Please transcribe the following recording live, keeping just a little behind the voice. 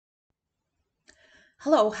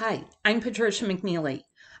Hi, I'm Patricia McNeely.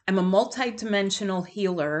 I'm a multidimensional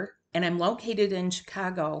healer and I'm located in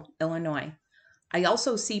Chicago, Illinois. I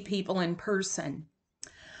also see people in person.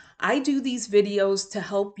 I do these videos to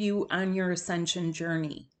help you on your ascension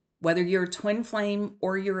journey. Whether you're a twin flame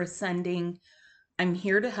or you're ascending, I'm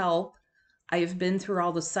here to help. I have been through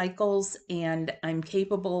all the cycles and I'm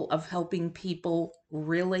capable of helping people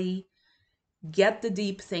really get the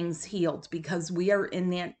deep things healed because we are in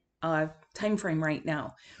that time frame right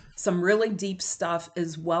now. Some really deep stuff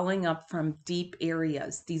is welling up from deep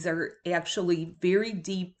areas. These are actually very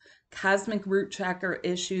deep cosmic root chakra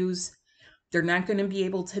issues. They're not going to be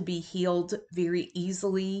able to be healed very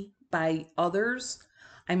easily by others.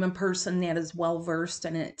 I'm a person that is well versed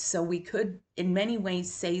in it. So we could, in many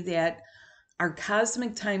ways, say that our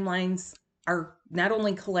cosmic timelines are not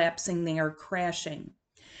only collapsing, they are crashing.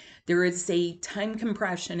 There is a time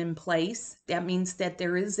compression in place. That means that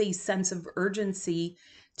there is a sense of urgency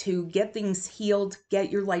to get things healed,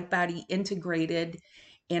 get your light body integrated,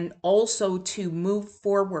 and also to move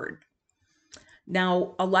forward.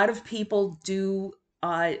 Now, a lot of people do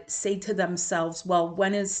say to themselves, well,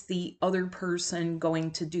 when is the other person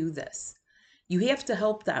going to do this? You have to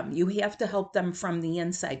help them. You have to help them from the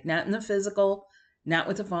inside, not in the physical, not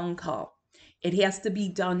with a phone call. It has to be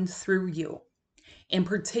done through you. And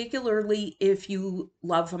particularly if you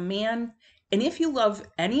love a man, and if you love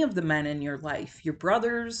any of the men in your life, your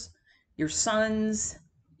brothers, your sons,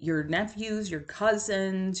 your nephews, your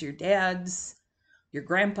cousins, your dads, your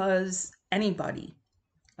grandpas, anybody,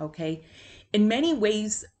 okay? In many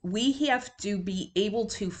ways, we have to be able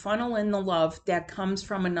to funnel in the love that comes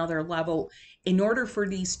from another level in order for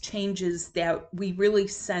these changes that we really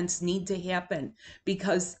sense need to happen,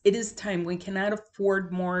 because it is time. We cannot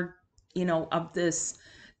afford more, of this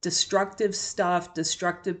destructive stuff,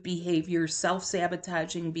 destructive behaviors,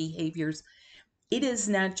 self-sabotaging behaviors. It is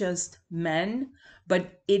not just men,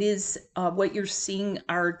 but it is what you're seeing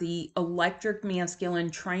are the electric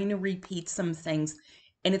masculine trying to repeat some things,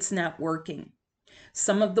 and it's not working.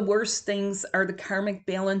 Some of the worst things are the karmic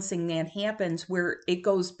balancing that happens where it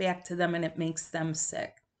goes back to them and it makes them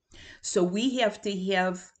sick. So we have to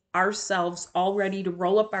have ourselves all ready to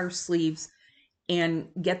roll up our sleeves and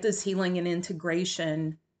get this healing and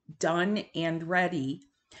integration done and ready.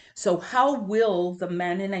 So how will the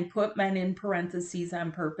men, and I put men in parentheses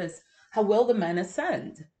on purpose, how will the men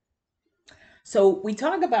ascend? So we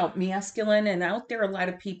talk about masculine, and out there a lot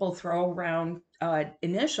of people throw around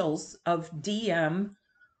initials of DM,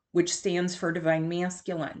 which stands for divine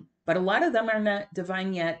masculine. But a lot of them are not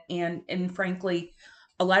divine yet, and frankly,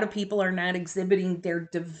 a lot of people are not exhibiting their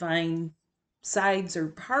divine sides or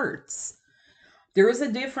parts. There is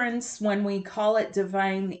a difference when we call it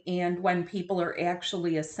divine and when people are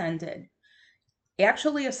actually ascended.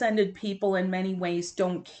 Actually ascended people in many ways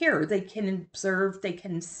don't care. They can observe, they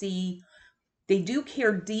can see, they do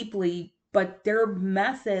care deeply, but their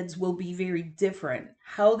methods will be very different.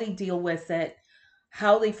 How they deal with it,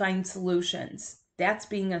 how they find solutions. That's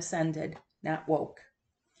being ascended, not woke.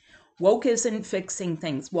 Woke isn't fixing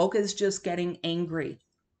things. Woke is just getting angry.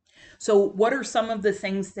 So what are some of the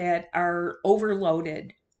things that are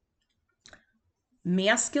overloaded?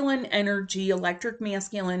 Masculine energy, electric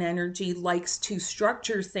masculine energy, likes to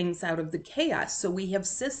structure things out of the chaos. So we have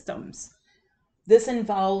systems. This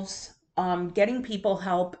involves getting people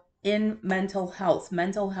help in mental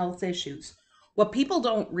health issues. What people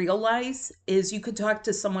don't realize is you could talk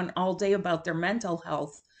to someone all day about their mental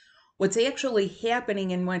health. What's actually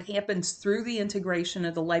happening and what happens through the integration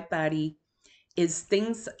of the light body is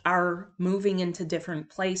things are moving into different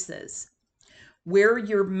places. Where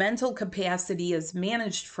your mental capacity is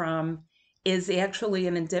managed from is actually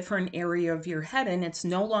in a different area of your head, and it's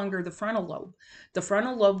no longer the frontal lobe. The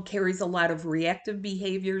frontal lobe carries a lot of reactive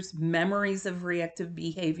behaviors, memories of reactive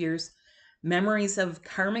behaviors, memories of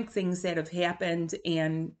karmic things that have happened,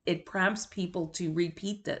 and it prompts people to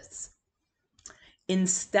repeat this.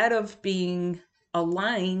 Instead of being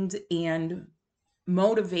aligned and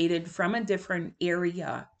motivated from a different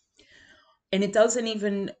area, and it doesn't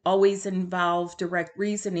even always involve direct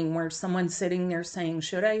reasoning where someone's sitting there saying,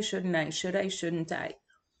 should I, shouldn't I, should I, shouldn't I?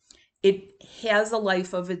 It has a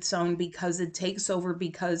life of its own because it takes over,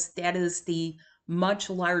 because that is the much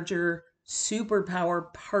larger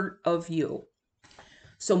superpower part of you.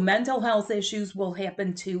 So mental health issues will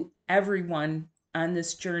happen to everyone on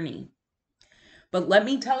this journey. But let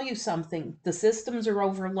me tell you something, the systems are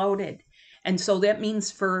overloaded. And so that means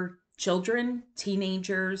for children,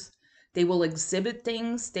 teenagers, they will exhibit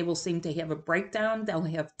things. They will seem to have a breakdown. They'll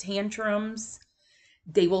have tantrums.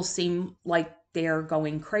 They will seem like they're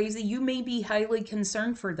going crazy. You may be highly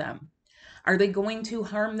concerned for them. Are they going to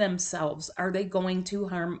harm themselves? Are they going to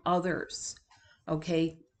harm others?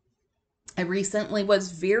 Okay. I recently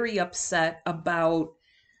was very upset about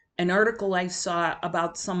an article I saw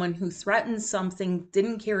about someone who threatened something,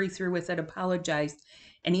 didn't carry through with it, apologized,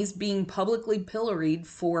 and he's being publicly pilloried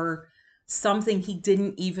for something he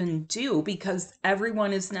didn't even do because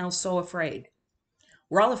everyone is now so afraid.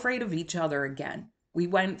 We're all afraid of each other again. We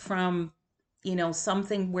went from,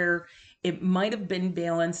 something where it might have been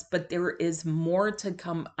balanced, but there is more to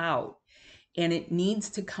come out, and it needs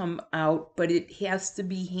to come out, but it has to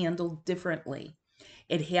be handled differently.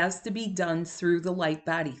 It has to be done through the light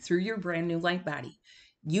body, through your brand new light body.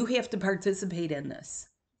 You have to participate in this.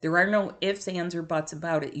 There are no ifs, ands, or buts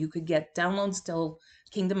about it. You could get downloads till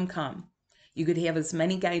kingdom come. You could have as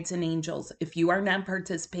many guides and angels. If you are not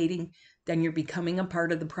participating, then you're becoming a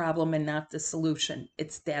part of the problem and not the solution.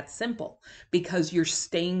 It's that simple, because you're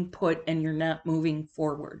staying put and you're not moving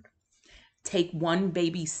forward. Take one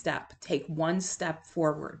baby step. Take one step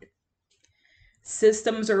forward.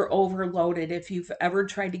 Systems are overloaded. If you've ever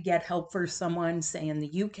tried to get help for someone, say in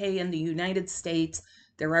the UK and the United States,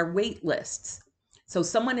 there are wait lists. So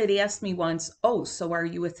someone had asked me once, oh, so are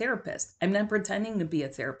you a therapist? I'm not pretending to be a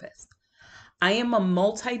therapist. I am a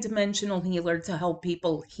multidimensional healer to help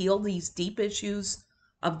people heal these deep issues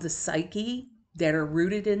of the psyche that are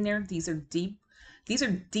rooted in there. These are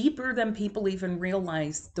deeper than people even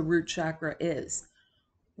realize the root chakra is.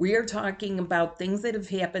 We are talking about things that have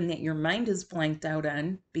happened that your mind is blanked out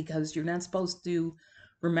on because you're not supposed to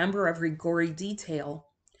remember every gory detail,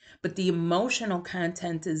 but the emotional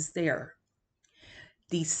content is there.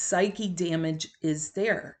 The psyche damage is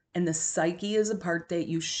there, and the psyche is a part that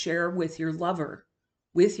you share with your lover,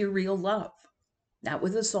 with your real love, not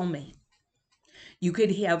with a soulmate. You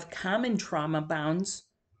could have common trauma bonds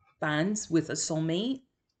with a soulmate.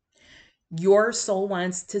 Your soul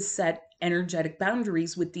wants to set energetic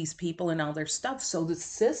boundaries with these people and all their stuff. So the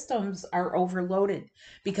systems are overloaded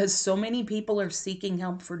because so many people are seeking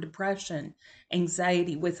help for depression,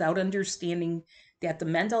 anxiety, without understanding that the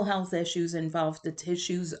mental health issues involve the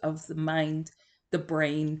tissues of the mind, the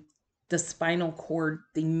brain, the spinal cord,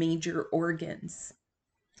 the major organs.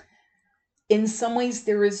 In some ways,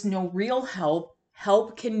 there is no real help.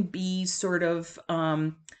 Help can be sort of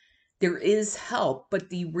there is help, but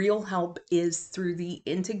the real help is through the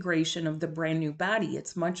integration of the brand new body.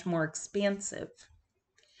 It's much more expansive,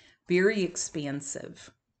 very expansive.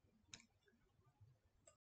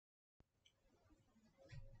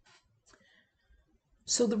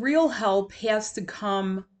 So the real help has to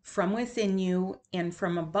come from within you and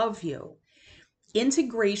from above you.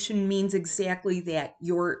 Integration means exactly that.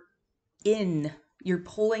 You're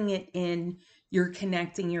pulling it in, you're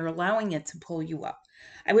connecting, you're allowing it to pull you up.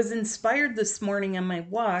 I was inspired this morning on my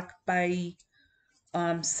walk by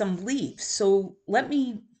some leaves. So let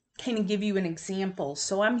me kind of give you an example.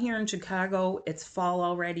 So I'm here in Chicago. It's fall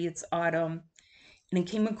already. It's autumn. And I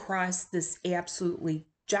came across this absolutely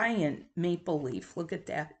giant maple leaf. Look at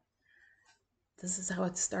that. This is how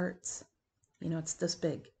it starts. It's this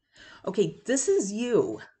big. Okay, this is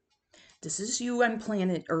you. This is you on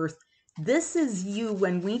planet Earth. This is you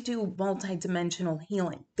when we do multidimensional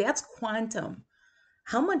healing. That's quantum.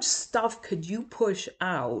 How much stuff could you push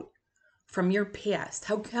out from your past?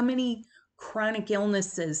 How many chronic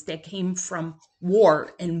illnesses that came from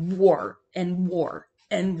war and war and war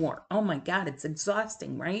and war? Oh my God, it's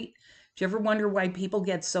exhausting, right? Do you ever wonder why people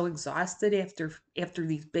get so exhausted after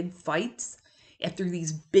these big fights, after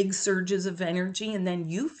these big surges of energy, and then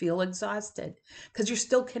you feel exhausted because you're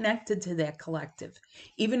still connected to that collective.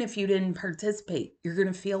 Even if you didn't participate, you're going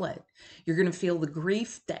to feel it. You're going to feel the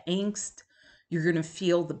grief, the angst. You're going to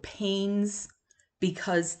feel the pains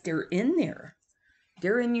because they're in there.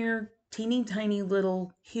 They're in your teeny tiny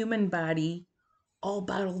little human body, all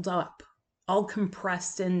bottled up, all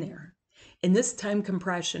compressed in there. And this time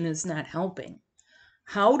compression is not helping.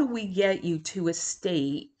 How do we get you to a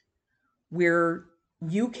state where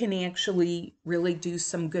you can actually really do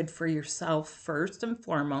some good for yourself first and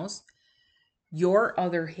foremost, your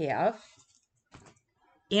other half,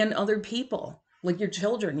 and other people, like your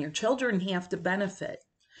children? Your children have to benefit.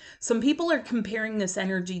 Some people are comparing this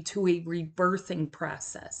energy to a rebirthing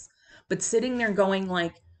process, but sitting there going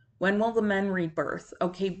like, when will the men rebirth?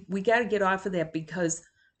 Okay, we got to get off of that because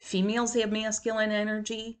females have masculine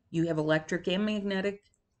energy, you have electric and magnetic,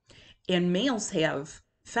 and males have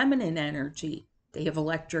feminine energy, they have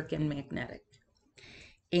electric and magnetic.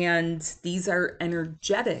 And these are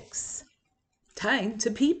energetics tied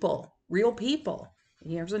to people, real people.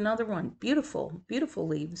 Here's another one. Beautiful, beautiful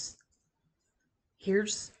leaves.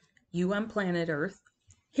 Here's you on planet Earth.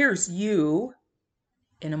 Here's you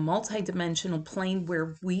in a multidimensional plane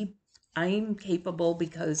where I'm capable,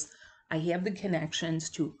 because I have the connections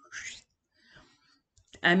to,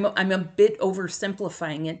 I'm a bit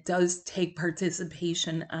oversimplifying. It does take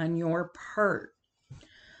participation on your part.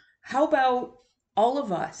 How about all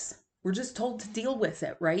of us? We're just told to deal with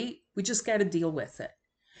it, right? We just got to deal with it.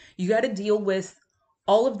 You got to deal with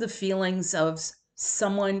all of the feelings of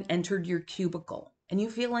someone entered your cubicle and you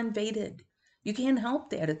feel invaded. You can't help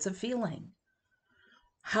that. It's a feeling.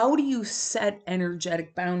 How do you set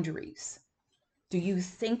energetic boundaries? Do you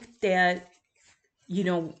think that,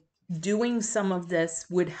 doing some of this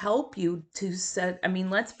would help you to set,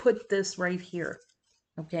 let's put this right here,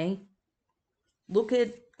 okay? Look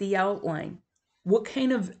at the outline. What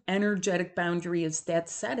kind of energetic boundary is that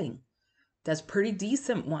setting? That's a pretty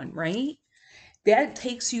decent one, right? That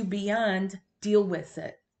takes you beyond deal with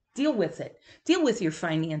it. Deal with it. Deal with your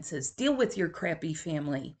finances. Deal with your crappy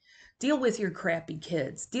family. Deal with your crappy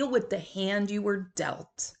kids. Deal with the hand you were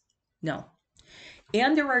dealt. No.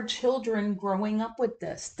 And there are children growing up with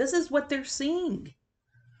this. This is what they're seeing.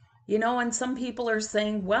 And some people are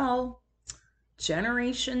saying, well,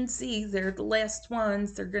 Generation Z, they're the last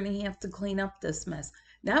ones. They're going to have to clean up this mess.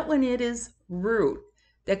 Not when it is root.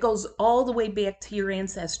 That goes all the way back to your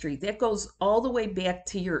ancestry. That goes all the way back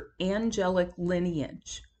to your angelic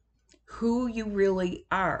lineage, who you really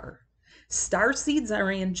are. Star seeds are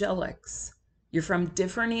angelics. You're from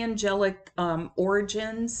different angelic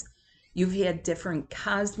origins. You've had different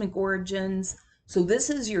cosmic origins. So this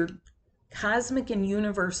is your cosmic and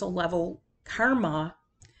universal level karma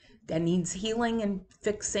that needs healing and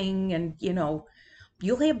fixing. And, you'll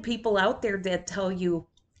have people out there that tell you,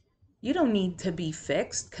 you don't need to be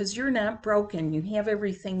fixed because you're not broken. You have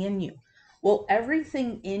everything in you. Well,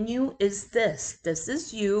 everything in you is this. This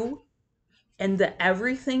is you. And the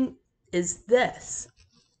everything is this.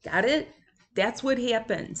 Got it? That's what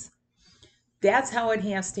happens. That's how it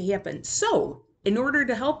has to happen. So, in order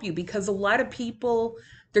to help you, because a lot of people,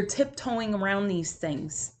 they're tiptoeing around these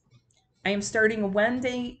things. I am starting a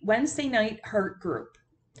Wednesday night heart group.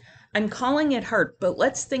 I'm calling it heart, but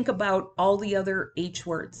let's think about all the other H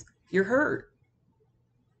words. You're hurt.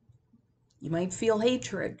 You might feel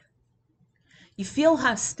hatred. You feel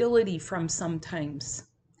hostility from sometimes.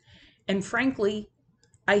 And frankly,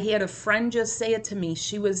 I had a friend just say it to me.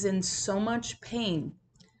 She was in so much pain.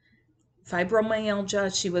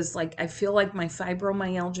 Fibromyalgia. She was like, I feel like my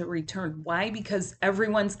fibromyalgia returned. Why? Because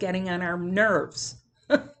everyone's getting on our nerves.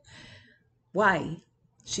 Why?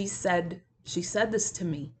 She said this to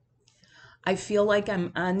me. I feel like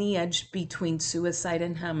I'm on the edge between suicide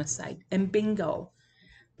and homicide. And bingo.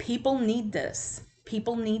 People need this.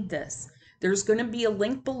 People need this. There's going to be a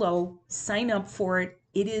link below. Sign up for it.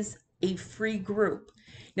 It is a free group.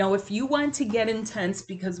 Now, if you want to get intense,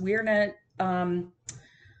 because we're not, I'm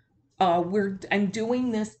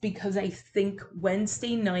doing this because I think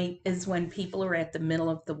Wednesday night is when people are at the middle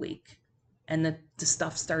of the week and the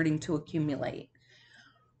stuff's starting to accumulate.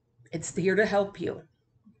 It's here to help you.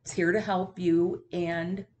 It's here to help you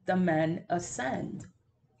and the men ascend.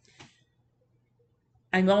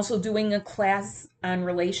 I'm also doing a class on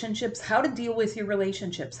relationships, how to deal with your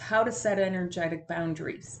relationships, how to set energetic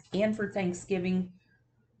boundaries. And for Thanksgiving,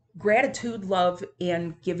 gratitude, love,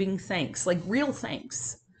 and giving thanks, like real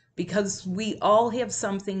thanks, because we all have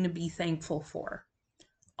something to be thankful for,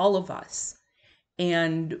 all of us.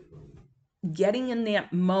 And getting in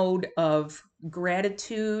that mode of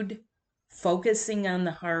gratitude, focusing on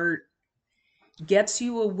the heart, gets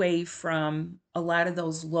you away from a lot of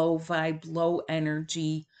those low vibe, low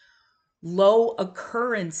energy, low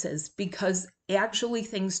occurrences, because actually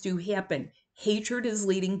things do happen. Hatred is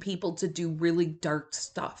leading people to do really dark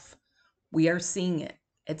stuff. We are seeing it.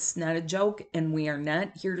 It's not a joke, and we are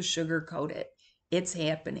not here to sugarcoat it. It's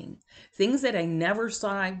happening. Things that I never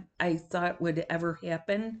saw I thought would ever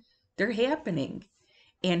happen, they're happening.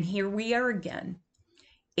 And here we are again.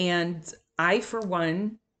 And I, for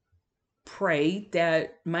one, pray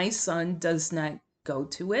that my son does not go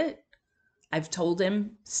to it. I've told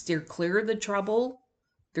him, steer clear of the trouble.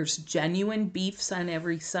 There's genuine beefs on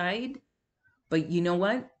every side. But you know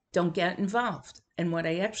what? Don't get involved. And what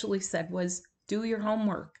I actually said was, do your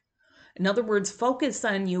homework. In other words, focus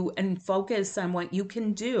on you and focus on what you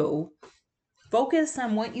can do. Focus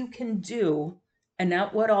on what you can do and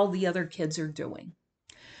not what all the other kids are doing.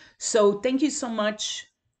 So thank you so much.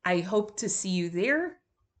 I hope to see you there.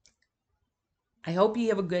 I hope you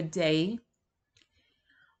have a good day.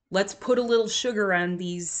 Let's put a little sugar on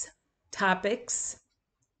these topics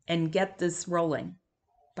and get this rolling.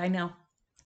 Bye now.